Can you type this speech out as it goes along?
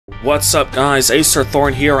What's up, guys? Acer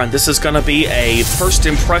Thorn here, and this is gonna be a first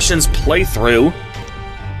impressions playthrough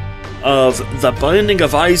of The Binding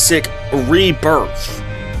of Isaac Rebirth.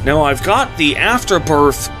 Now, I've got the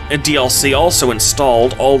Afterbirth DLC also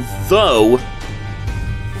installed, although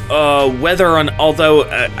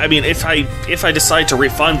I mean, if I decide to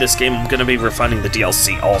refund this game, I'm gonna be refunding the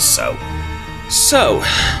DLC also. So,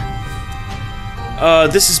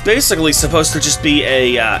 this is basically supposed to just be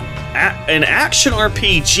an action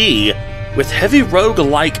RPG with heavy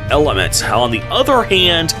roguelike elements. On the other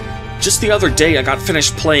hand, just the other day I got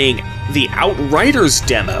finished playing the Outriders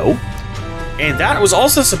demo, and that was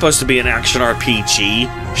also supposed to be an action RPG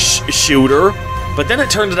shooter, but then it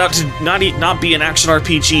turned out to not be an action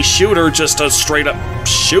RPG shooter, just a straight up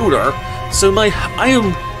shooter. So I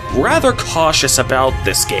am rather cautious about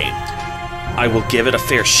this game. I will give it a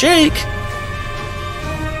fair shake,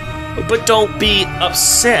 but don't be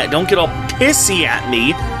upset. Don't get all pissy at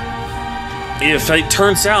me if it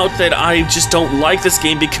turns out that I just don't like this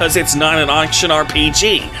game because it's not an action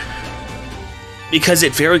RPG. Because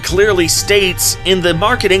it very clearly states in the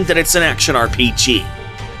marketing that it's an action RPG.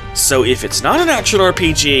 So if it's not an action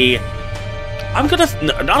RPG,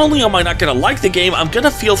 not only am I not gonna like the game, I'm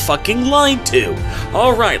gonna feel fucking lied to.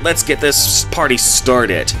 Alright, let's get this party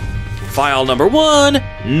started. File number 1,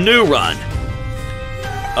 new run.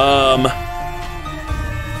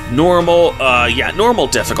 Normal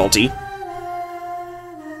difficulty.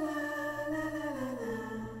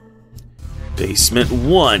 Basement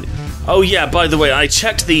 1. Oh yeah, by the way, I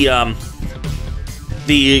checked the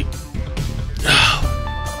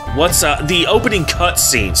opening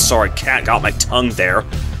cutscene. Sorry, cat got my tongue there.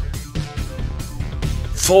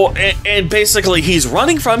 And basically he's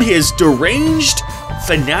running from his deranged,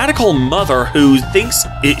 fanatical mother who thinks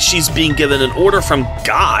she's being given an order from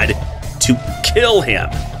God to kill him.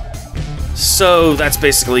 So that's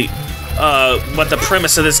basically what the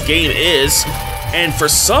premise of this game is. And for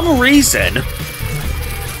some reason,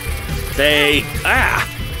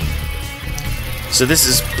 so this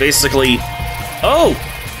is basically... Oh!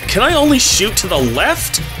 Can I only shoot to the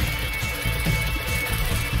left?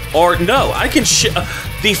 Or no, I can shoot...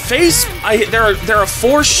 the face... There are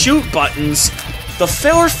 4 shoot buttons. The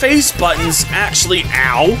 4 face buttons actually...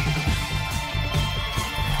 Ow!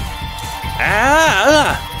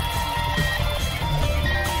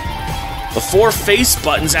 The 4 face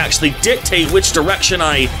buttons actually dictate which direction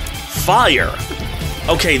I fire.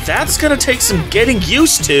 Okay, that's gonna take some getting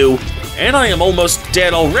used to, and I am almost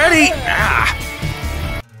dead already.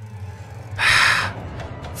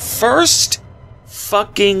 First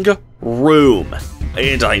fucking room,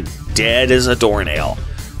 and I'm dead as a doornail.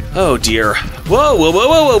 Oh dear. Whoa, whoa,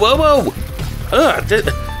 whoa, whoa, whoa,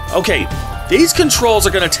 whoa. Okay, these controls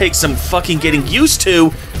are gonna take some fucking getting used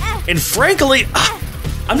to, and frankly,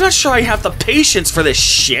 I'm not sure I have the patience for this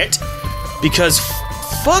shit, because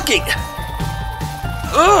fucking...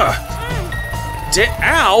 Ow!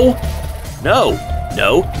 No,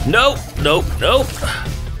 no, no, no, no.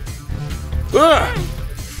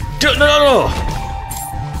 No.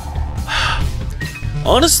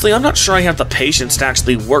 Honestly, I'm not sure I have the patience to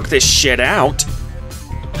actually work this shit out.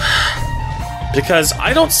 Because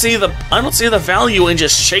I don't see the value in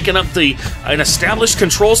just shaking up an established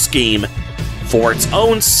control scheme for its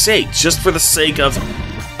own sake, just for the sake of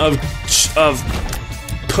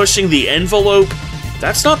pushing the envelope.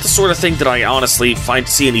 That's not the sort of thing that I honestly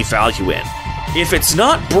see any value in. If it's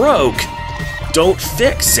not broke, don't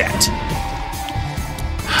fix it.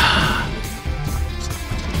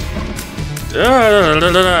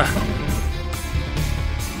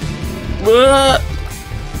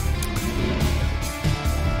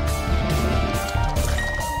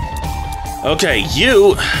 Okay,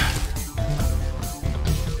 you...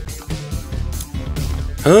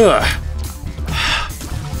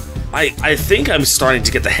 I think I'm starting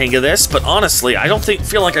to get the hang of this, but honestly, I don't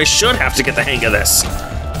feel like I should have to get the hang of this.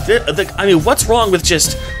 I mean, what's wrong with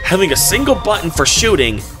just having a single button for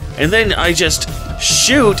shooting, and then I just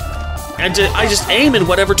shoot, and I just aim in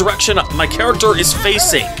whatever direction my character is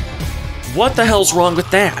facing? What the hell's wrong with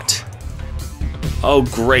that? Oh,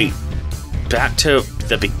 great. Back to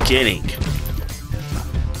the beginning.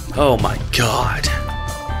 Oh my god.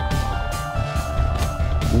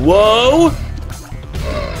 Whoa!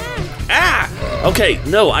 Okay,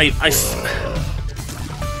 no,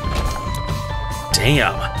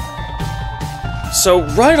 damn. So,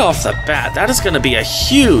 right off the bat, that is gonna be a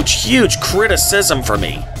huge, huge criticism for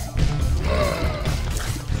me.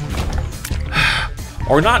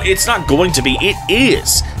 Or not, it's not going to be, it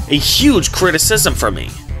is a huge criticism for me.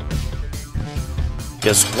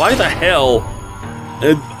 Because why the hell...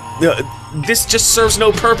 this just serves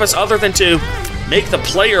no purpose other than to make the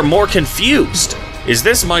player more confused. Is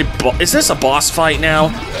this a boss fight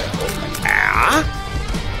now? Ah?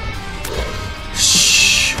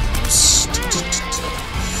 Shh.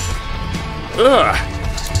 Ugh.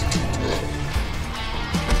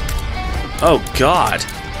 Oh, God.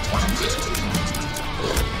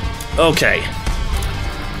 Okay.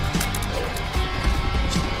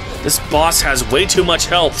 This boss has way too much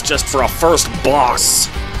health just for a first boss.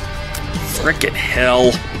 Frickin'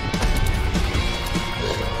 hell.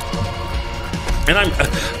 And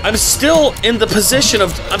I'm still in the position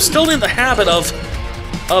of, I'm still in the habit of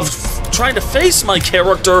trying to face my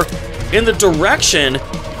character in the direction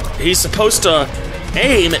he's supposed to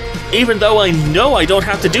aim, even though I know I don't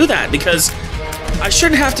have to do that, because I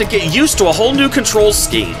shouldn't have to get used to a whole new control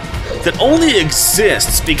scheme that only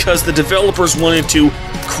exists because the developers wanted to,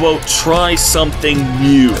 quote, try something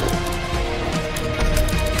new.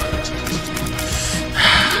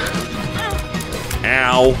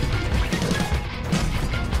 Ow.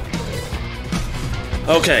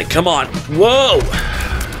 Okay, come on. Whoa!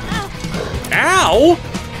 Ow!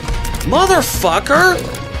 Motherfucker!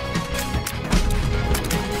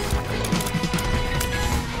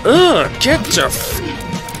 Ugh, get your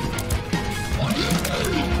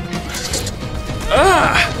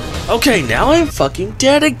okay, now I'm fucking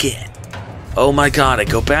dead again. Oh my God, I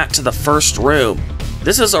go back to the first room.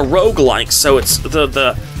 This is a roguelike, so it's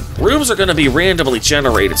the rooms are gonna be randomly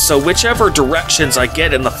generated, so whichever directions I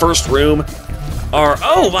get in the first room are,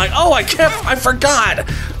 I forgot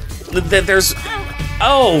that there's,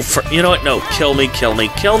 you know what, no, kill me.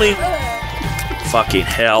 Fucking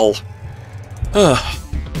hell. Ugh.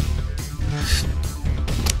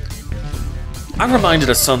 I'm reminded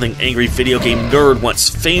of something Angry Video Game Nerd once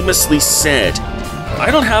famously said. I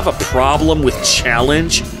don't have a problem with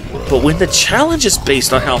challenge, but when the challenge is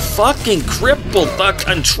based on how fucking crippled the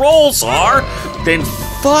controls are, then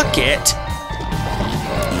fuck it.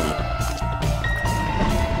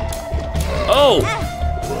 Oh!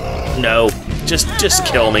 No, just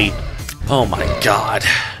kill me. Oh my God.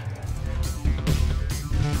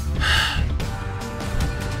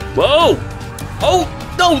 Whoa! Oh!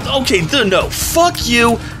 No, okay, no, fuck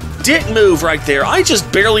you. Didn't move right there. I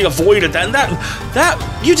just barely avoided that, and that,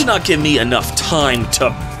 you did not give me enough time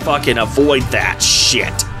to fucking avoid that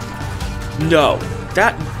shit. No,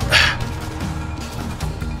 that...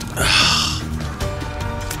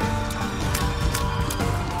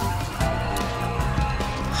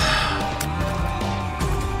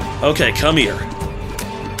 Okay, come here.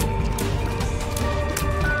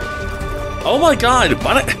 Oh my God,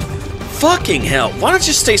 why don't... Fucking hell, why don't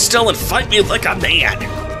you stay still and fight me like a man?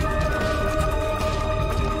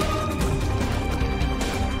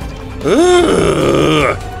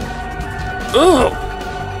 Ugh. Ugh.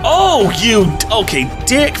 Oh, you... Okay,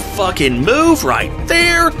 dick, fucking move right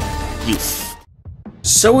there. You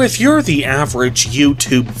So if you're the average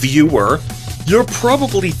YouTube viewer, you're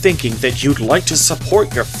probably thinking that you'd like to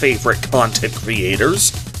support your favorite content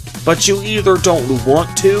creators, but you either don't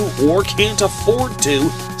want to or can't afford to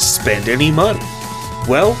spend any money.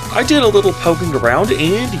 Well, I did a little poking around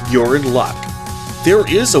and you're in luck. There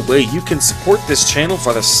is a way you can support this channel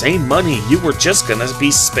for the same money you were just gonna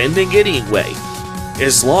be spending anyway,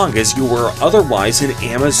 as long as you were otherwise an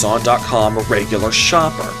Amazon.com regular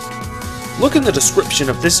shopper. Look in the description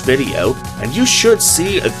of this video and you should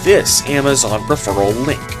see this Amazon referral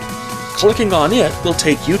link. Clicking on it will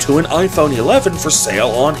take you to an iPhone 11 for sale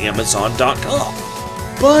on Amazon.com.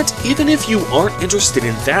 But even if you aren't interested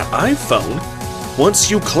in that iPhone, once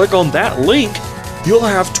you click on that link, you'll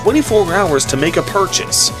have 24 hours to make a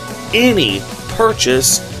purchase. Any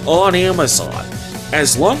purchase on Amazon.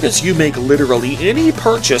 As long as you make literally any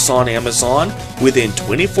purchase on Amazon within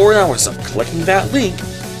 24 hours of clicking that link,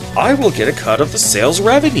 I will get a cut of the sales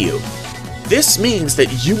revenue. This means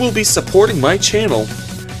that you will be supporting my channel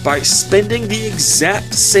by spending the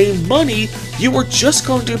exact same money you were just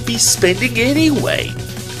going to be spending anyway.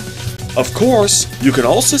 Of course, you can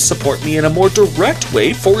also support me in a more direct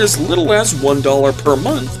way for as little as $1 per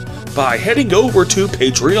month by heading over to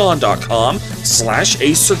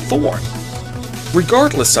patreon.com/acerthorn.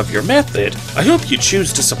 Regardless of your method, I hope you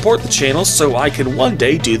choose to support the channel so I can one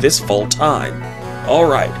day do this full time.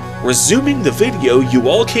 Alright, resuming the video you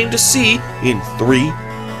all came to see in 3,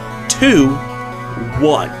 2,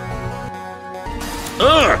 1.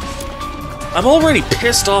 Ugh! I'm already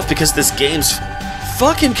pissed off because this game's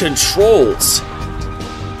fucking controls.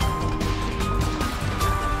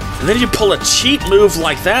 And then you pull a cheat move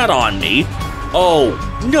like that on me. Oh,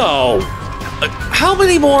 no. How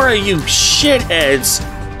many more are you shitheads?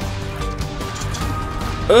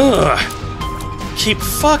 Ugh. keep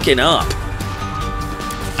fucking up.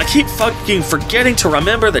 I keep fucking forgetting to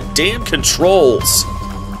remember the damn controls.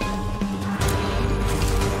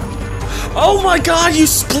 Oh my god, you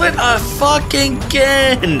split a fucking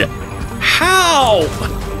again! How?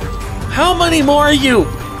 How many more are you?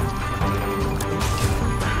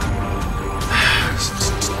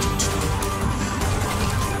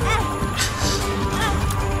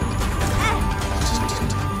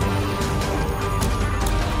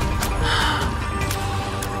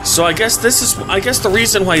 So I guess the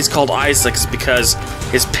reason why he's called Isaac is because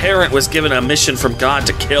his parent was given a mission from God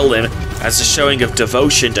to kill him as a showing of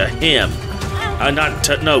devotion to him.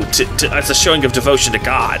 As a showing of devotion to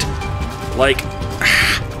God. Like,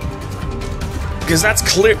 because that's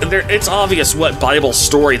clear, it's obvious what Bible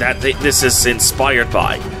story that this is inspired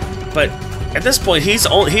by. But at this point, he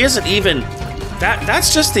isn't even,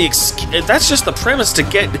 that's just the premise to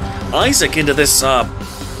get Isaac into this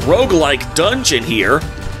roguelike dungeon here.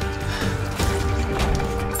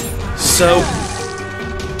 So,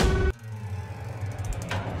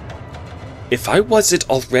 if I wasn't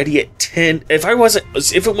already at 10, if it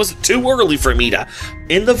wasn't too early for me to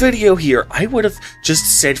end the video here, I would have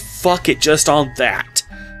just said fuck it just on that.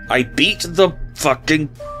 I beat the fucking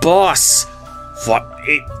boss.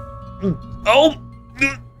 Oh!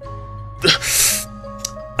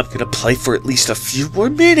 I'm gonna play for at least a few more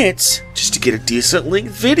minutes just to get a decent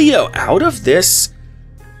length video out of this.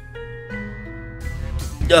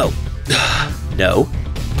 No. No.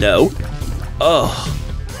 No. Oh.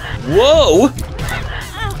 Whoa!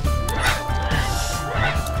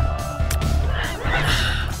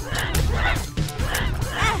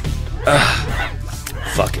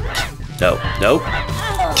 Fuck it. No. No.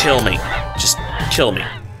 Kill me. Just kill me.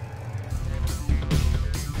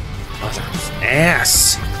 Mother of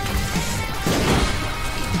ass.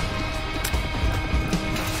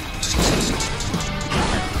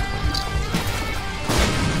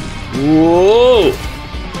 Whoa!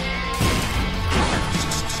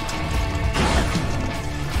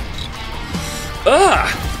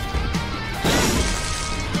 Ah!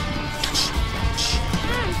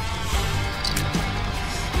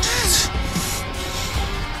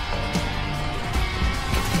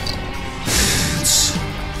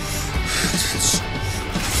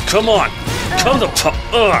 Come on! Come the fuck!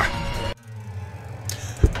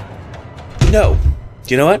 No.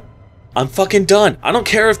 You know what? I'm fucking done. I don't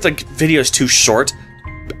care if the video's too short.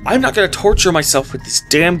 I'm not gonna torture myself with this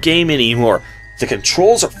damn game anymore. The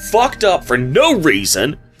controls are fucked up for no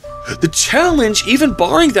reason. The challenge, even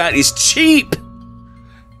barring that, is cheap.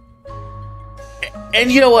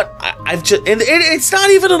 And you know what? It's not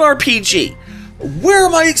even an RPG. Where are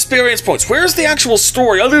my experience points? Where's the actual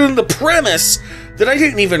story other than the premise that I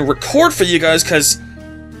didn't even record for you guys because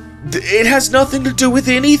it has nothing to do with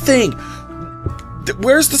anything?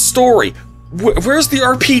 Where's the story? Where's the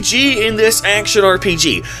RPG in this action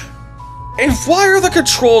RPG? And why are the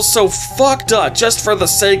controls so fucked up just for the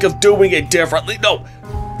sake of doing it differently? No.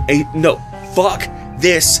 No. Fuck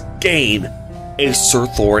this game. Acer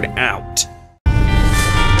Thorn out.